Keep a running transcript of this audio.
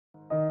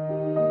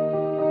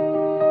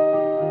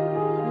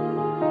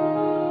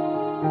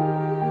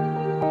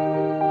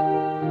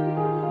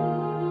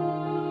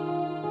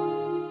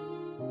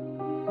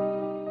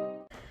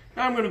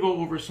Now I'm going to go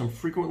over some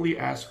frequently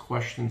asked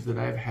questions that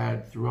I've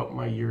had throughout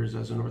my years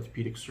as an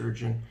orthopedic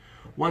surgeon,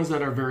 ones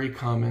that are very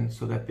common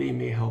so that they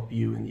may help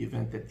you in the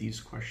event that these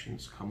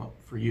questions come up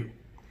for you.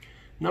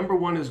 Number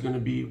one is going to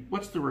be,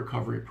 what's the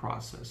recovery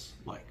process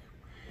like?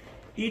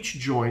 Each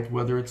joint,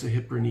 whether it's a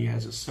hip or knee,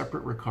 has a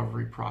separate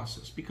recovery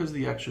process because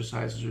the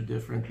exercises are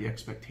different, the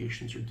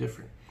expectations are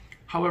different.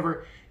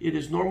 However, it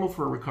is normal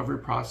for a recovery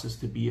process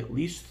to be at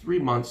least 3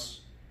 months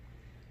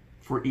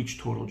for each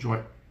total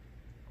joint.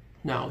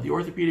 Now, the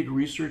orthopedic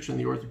research and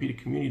the orthopedic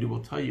community will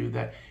tell you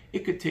that it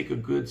could take a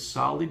good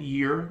solid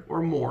year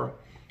or more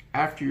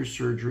after your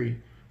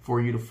surgery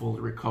for you to fully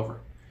recover.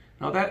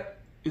 Now, that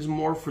is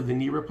more for the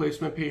knee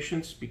replacement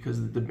patients because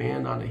of the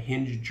demand on a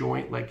hinged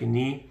joint like a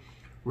knee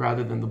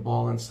rather than the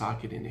ball and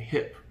socket in a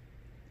hip.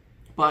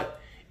 But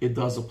it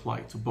does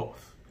apply to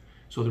both.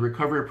 So the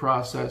recovery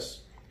process,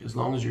 as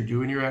long as you're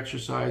doing your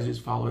exercises,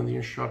 following the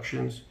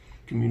instructions,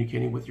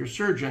 communicating with your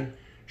surgeon,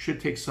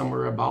 should take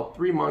somewhere about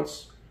 3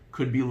 months.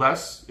 Could be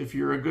less if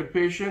you're a good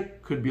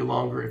patient, could be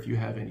longer if you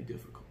have any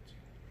difficulty.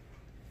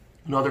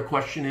 Another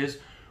question is,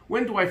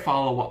 when do I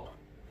follow up?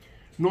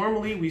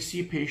 Normally, we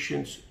see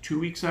patients 2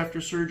 weeks after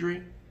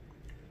surgery,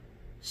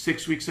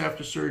 6 weeks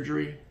after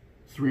surgery,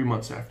 3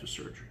 months after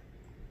surgery.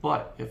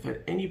 But if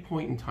at any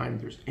point in time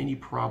there's any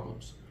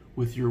problems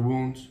with your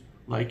wounds,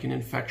 like an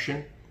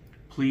infection,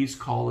 please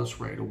call us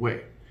right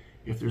away.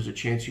 If there's a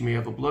chance you may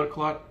have a blood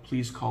clot,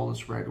 please call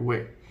us right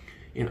away.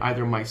 And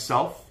either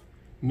myself,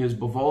 Ms.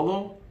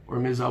 Bavolo, or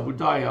Ms.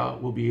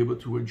 Abudaya will be able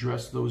to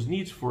address those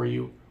needs for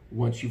you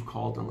once you've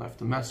called and left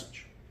a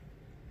message.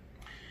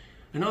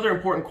 Another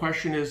important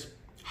question is,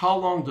 how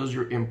long does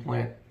your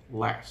implant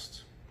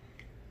last?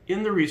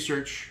 In the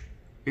research,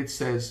 it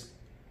says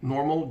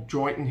normal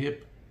joint and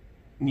hip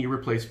knee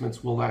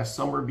replacements will last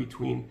somewhere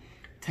between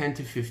 10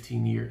 to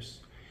 15 years.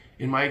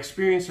 In my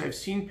experience, I've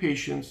seen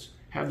patients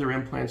have their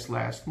implants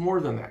last more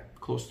than that,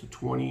 close to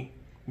 20,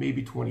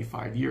 maybe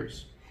 25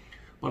 years.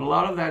 But a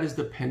lot of that is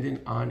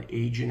dependent on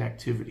age and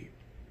activity.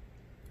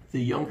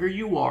 The younger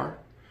you are,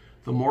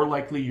 the more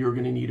likely you're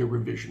going to need a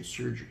revision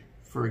surgery.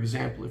 For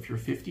example, if you're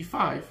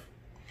 55,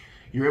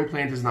 your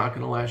implant is not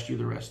going to last you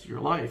the rest of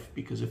your life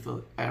because if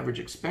the average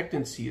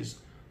expectancy is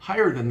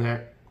higher than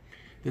that,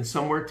 then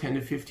somewhere 10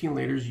 to 15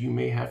 later, you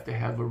may have to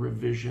have a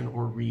revision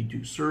or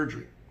redo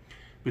surgery.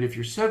 But if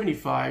you're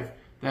 75,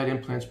 that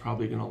implant's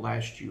probably going to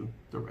last you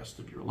the rest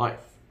of your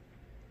life.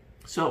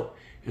 So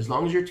as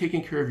long as you're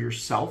taking care of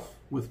yourself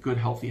with good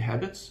healthy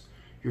habits,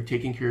 you're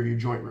taking care of your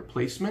joint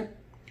replacement,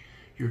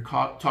 you're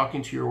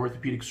talking to your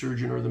orthopedic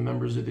surgeon or the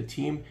members of the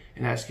team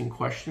and asking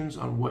questions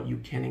on what you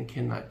can and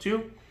cannot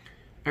do,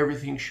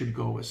 everything should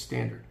go as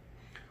standard.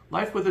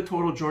 Life with a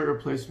total joint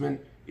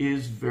replacement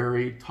is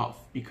very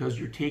tough because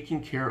you're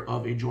taking care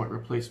of a joint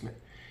replacement,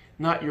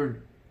 not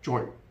your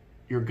joint,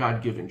 your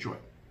God-given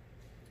joint.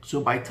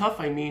 So by tough,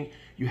 I mean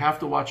you have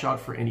to watch out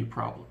for any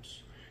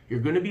problems.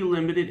 You're going to be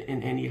limited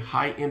in any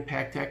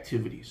high-impact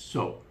activities,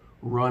 so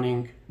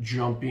running,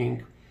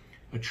 jumping,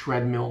 a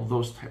treadmill,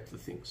 those types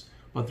of things.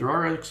 But there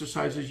are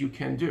exercises you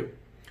can do.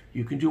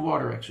 You can do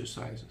water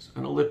exercises,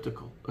 an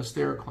elliptical, a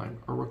stair climb,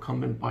 a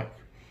recumbent bike.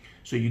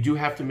 So you do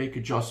have to make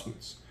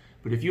adjustments.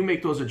 But if you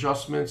make those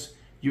adjustments,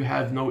 you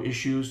have no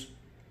issues.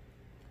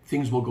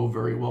 Things will go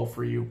very well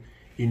for you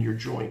in your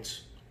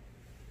joint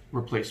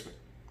replacement.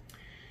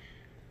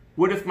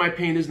 What if my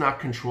pain is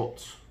not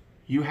controlled?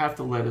 You have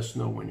to let us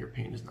know when your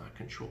pain is not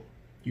controlled.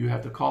 You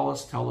have to call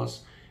us, tell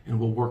us, and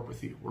we'll work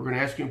with you. We're going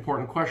to ask you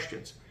important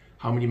questions.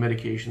 How many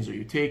medications are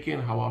you taking?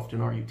 How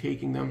often are you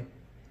taking them?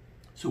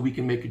 So we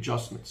can make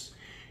adjustments.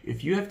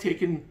 If you have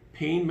taken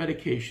pain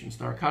medications,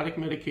 narcotic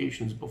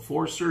medications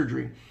before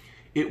surgery,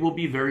 it will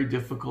be very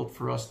difficult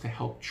for us to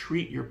help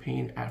treat your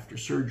pain after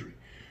surgery.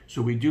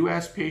 So we do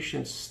ask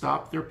patients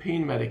stop their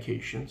pain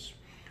medications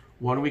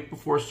 1 week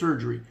before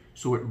surgery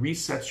so it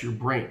resets your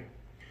brain.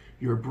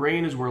 Your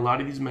brain is where a lot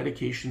of these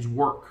medications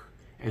work.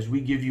 As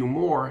we give you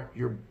more,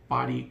 your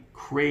body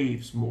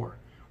craves more.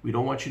 We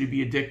don't want you to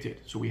be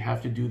addicted, so we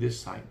have to do this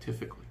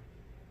scientifically.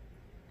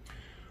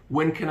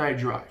 When can I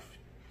drive?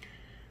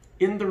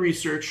 In the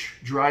research,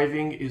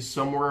 driving is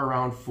somewhere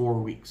around 4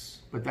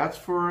 weeks, but that's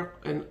for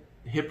a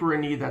hip or a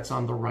knee that's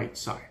on the right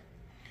side.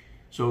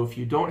 So if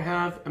you don't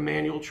have a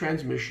manual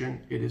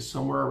transmission, it is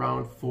somewhere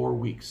around 4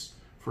 weeks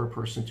for a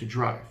person to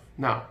drive.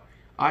 Now,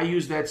 I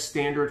use that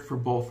standard for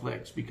both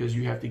legs because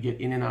you have to get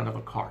in and out of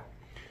a car.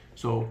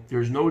 So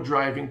there's no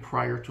driving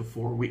prior to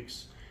 4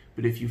 weeks.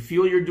 But if you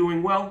feel you're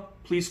doing well,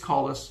 please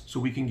call us so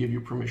we can give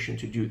you permission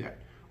to do that.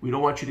 We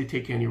don't want you to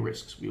take any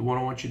risks. We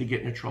don't want you to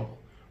get into trouble.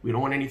 We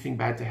don't want anything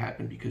bad to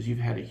happen because you've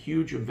had a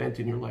huge event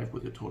in your life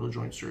with a total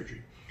joint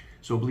surgery.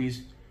 So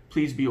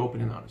please be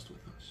open and honest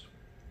with us.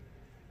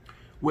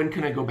 When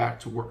can I go back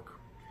to work?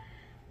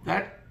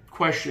 That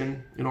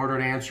question, in order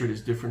to answer it,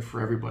 is different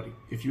for everybody.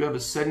 If you have a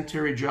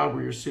sedentary job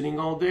where you're sitting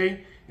all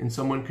day and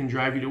someone can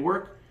drive you to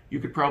work, you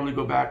could probably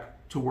go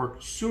back to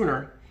work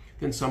sooner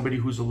than somebody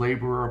who's a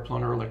laborer, a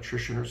plumber,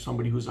 electrician, or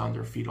somebody who's on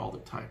their feet all the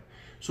time.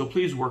 So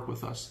please work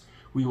with us.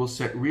 We will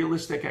set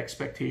realistic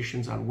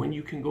expectations on when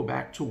you can go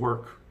back to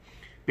work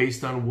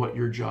based on what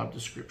your job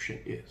description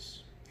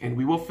is. And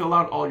we will fill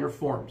out all your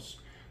forms.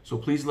 So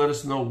please let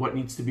us know what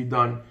needs to be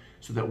done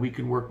so that we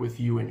can work with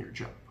you and your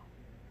job.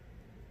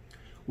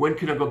 When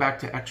can I go back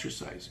to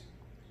exercising?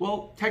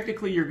 Well,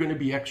 technically you're going to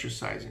be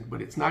exercising,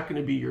 but it's not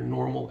going to be your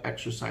normal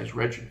exercise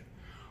regimen.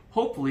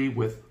 Hopefully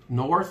with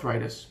no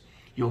arthritis,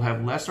 you'll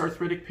have less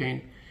arthritic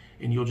pain,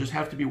 and you'll just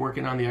have to be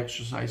working on the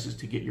exercises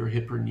to get your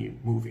hip or knee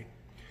moving.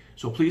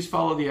 So please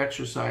follow the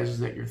exercises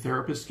that your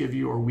therapists give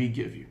you or we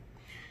give you.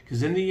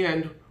 Because in the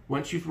end,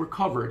 once you've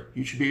recovered,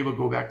 you should be able to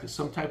go back to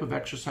some type of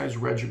exercise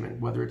regimen,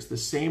 whether it's the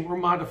same or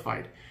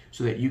modified,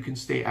 so that you can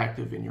stay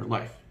active in your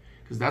life.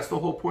 Because that's the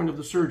whole point of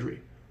the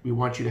surgery. We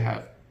want you to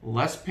have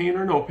less pain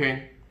or no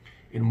pain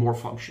and more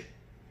function.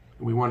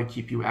 And we want to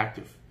keep you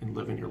active and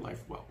living your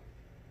life well.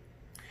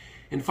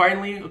 And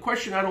finally, a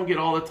question I don't get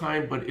all the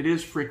time, but it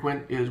is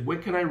frequent, is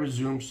when can I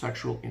resume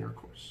sexual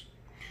intercourse?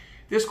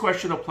 This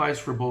question applies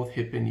for both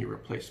hip and knee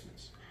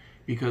replacements,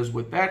 because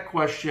with that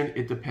question,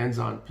 it depends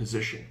on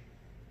position.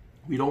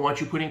 We don't want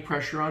you putting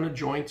pressure on a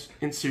joint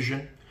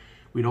incision.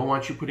 We don't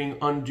want you putting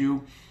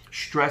undue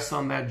stress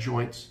on that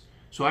joint.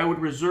 So I would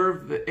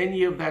reserve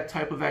any of that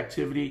type of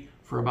activity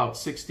for about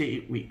 6 to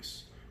 8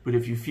 weeks. But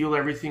if you feel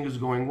everything is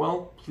going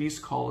well, please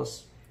call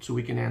us so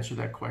we can answer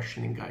that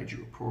question and guide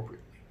you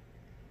appropriately.